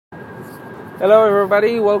Hello,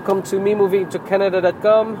 everybody. Welcome to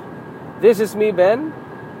memovingtocanada.com. This is me, Ben.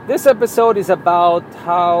 This episode is about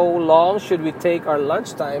how long should we take our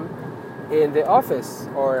lunchtime in the office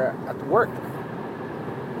or at work.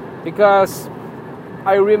 Because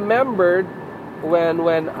I remembered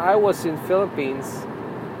when I was in Philippines,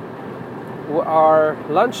 our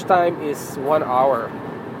lunchtime is 1 hour,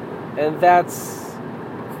 and that's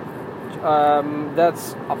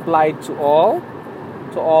applied to all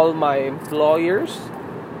my employers,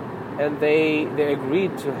 and they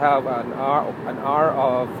agreed to have an hour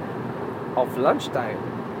of lunchtime,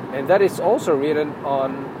 and that is also written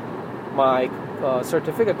on my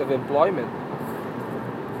certificate of employment.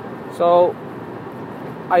 So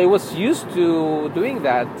I was used to doing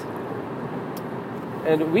that,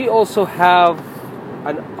 and we also have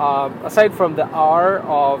aside from the hour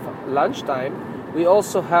of lunchtime, we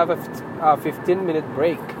also have a 15-minute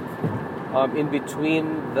break in between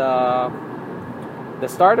the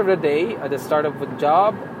start of the day, at the start of the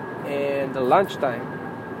job, and the lunchtime,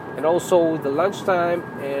 and also the lunchtime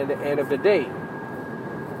and the end of the day.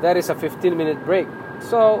 That is a 15-minute break.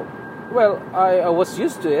 So, well, I was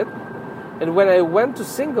used to it, and when I went to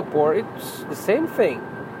Singapore, it's the same thing.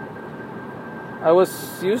 I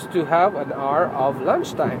was used to have an hour of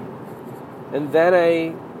lunchtime, and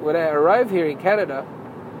then when I arrived here in Canada,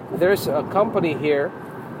 there's a company here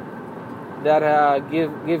that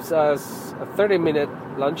gives us a 30-minute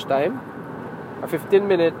lunchtime, a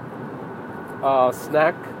 15-minute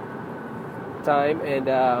snack time, and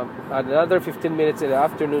another 15 minutes in the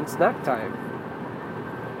afternoon snack time.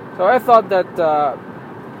 So I thought that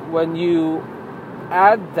when you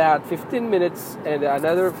add that 15 minutes and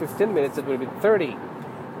another 15 minutes, it will be 30.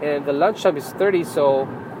 And the lunchtime is 30, so,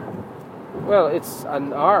 well, it's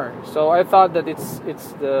an hour. So I thought that it's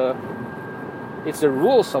the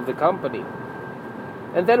rules of the company.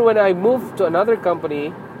 And then when I moved to another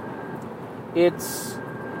company, it's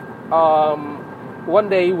one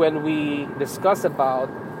day when we discussed about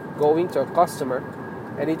going to a customer,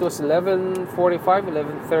 and it was 11:45,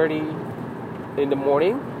 11:30 in the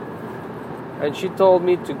morning, and she told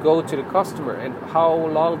me to go to the customer. And how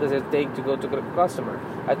long does it take to go to the customer?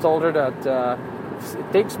 I told her that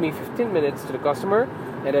it takes me 15 minutes to the customer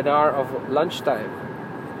and an hour of lunchtime.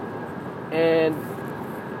 And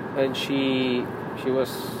she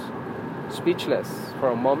was speechless for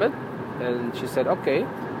a moment, and she said, "Okay,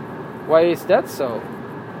 why is that so?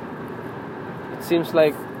 It seems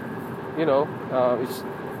like,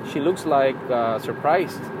 she looks like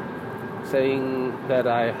surprised, saying that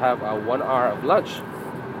I have a 1 hour of lunch."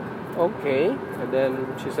 Okay, and then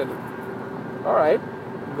she said, "All right,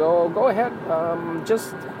 go ahead.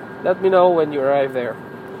 Just let me know when you arrive there."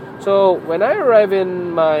 So when I arrive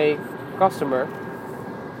in my customer,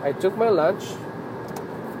 I took my lunch,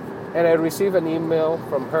 and I received an email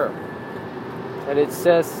from her, and it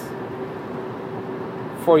says,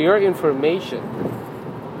 "For your information."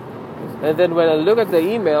 And then when I look at the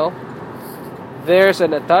email, there's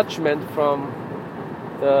an attachment from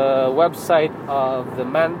the website of the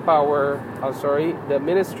the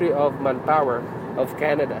Ministry of Manpower of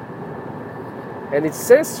Canada. And it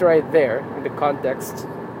says right there in the context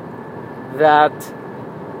that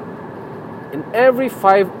in every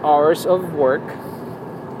 5 hours of work,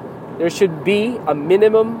 there should be a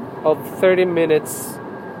minimum of 30 minutes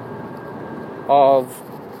of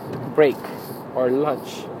break or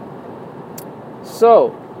lunch.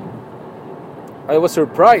 So I was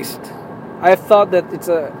surprised. I thought that it's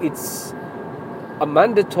a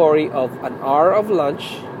mandatory of an hour of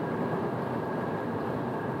lunch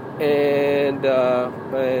and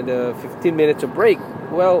 15 minutes of break.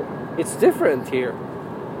 Well, it's different here.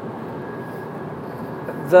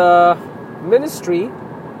 The ministry,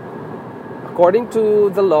 according to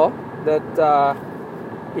the law, that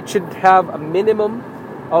it should have a minimum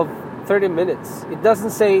of 30 minutes. It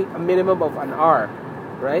doesn't say a minimum of an hour,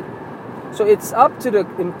 right? So it's up to the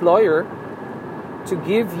employer to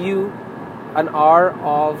give you an hour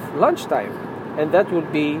of lunchtime, and that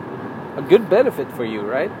would be a good benefit for you,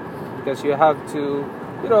 right? Because you have to,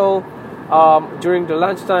 during the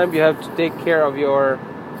lunchtime, you have to take care of your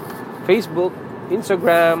Facebook,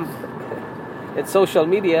 Instagram, and social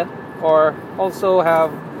media, or also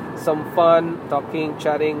have some fun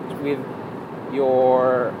chatting with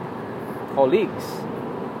your colleagues.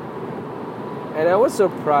 And I was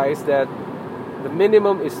surprised that the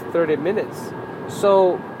minimum is 30 minutes.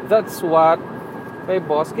 So that's what my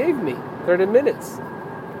boss gave me, 30 minutes.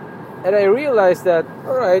 And I realized that,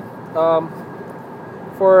 all right,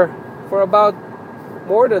 for about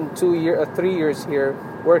more than 3 years here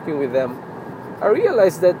working with them, I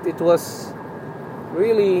realized that it was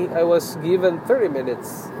really I was given 30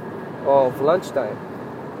 minutes of lunchtime.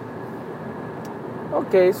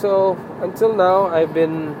 Okay, so until now I've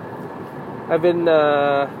been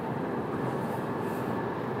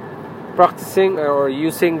practicing or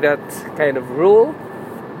using that kind of rule,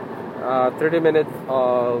 30 minutes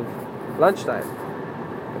of lunchtime.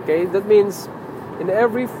 Okay, that means in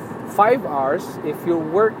every 5 hours, if you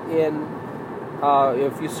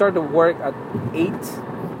start to work at 8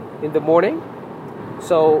 in the morning,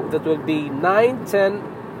 so that will be 9, 10,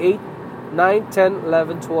 8, 9, 10,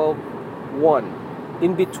 11, 12, 1.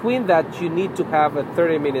 In between that, you need to have a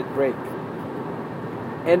 30-minute break.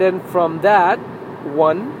 And then from that,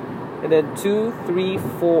 1, and then 2, 3,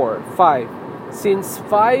 4, 5. Since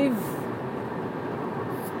 5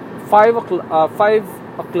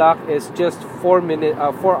 o'clock is just 4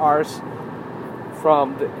 hours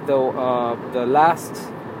from the last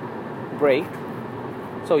break,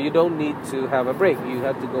 so you don't need to have a break. You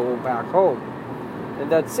have to go back home, and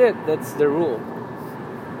that's it. That's the rule.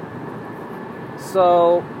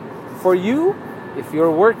 So for you, if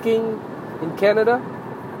you're working in Canada,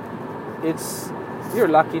 you're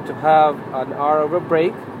lucky to have an hour of a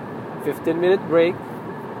break, 15-minute break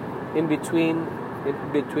in between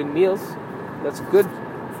meals. That's good.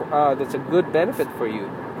 That's a good benefit for you.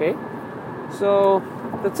 Okay, so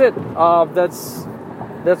that's it.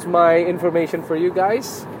 That's my information for you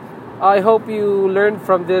guys. I hope you learned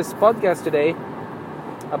from this podcast today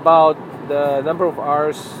about the number of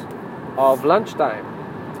hours of lunchtime,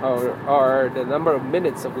 or the number of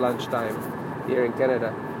minutes of lunchtime here in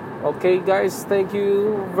Canada. Okay, guys, thank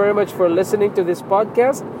you very much for listening to this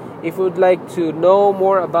podcast. If you would like to know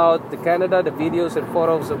more about the Canada, the videos and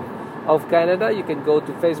photos of Canada, you can go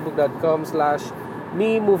to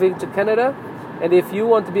facebook.com/me moving to Canada. And if you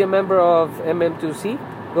want to be a member of MM2C,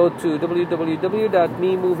 go to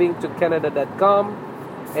www.memovingtocanada.com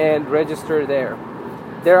and register there.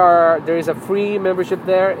 There is a free membership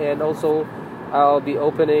there, and also I'll be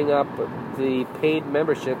opening up the paid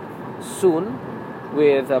membership soon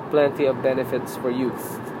with plenty of benefits for you.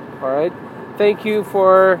 All right. Thank you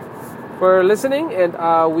for listening, and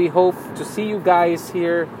we hope to see you guys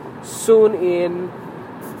here soon in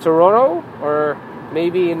Toronto, or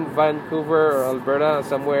maybe in Vancouver or Alberta,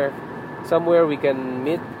 somewhere we can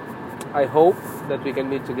meet. I hope that we can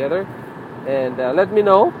meet together, and let me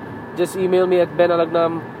know. Just email me at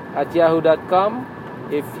benalagnam@yahoo.com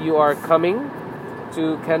if you are coming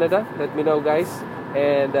to Canada. Let me know, guys,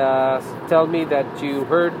 and tell me that you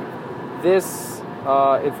heard this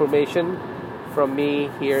information from me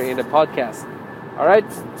here in the podcast. All right,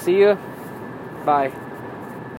 see you. Bye.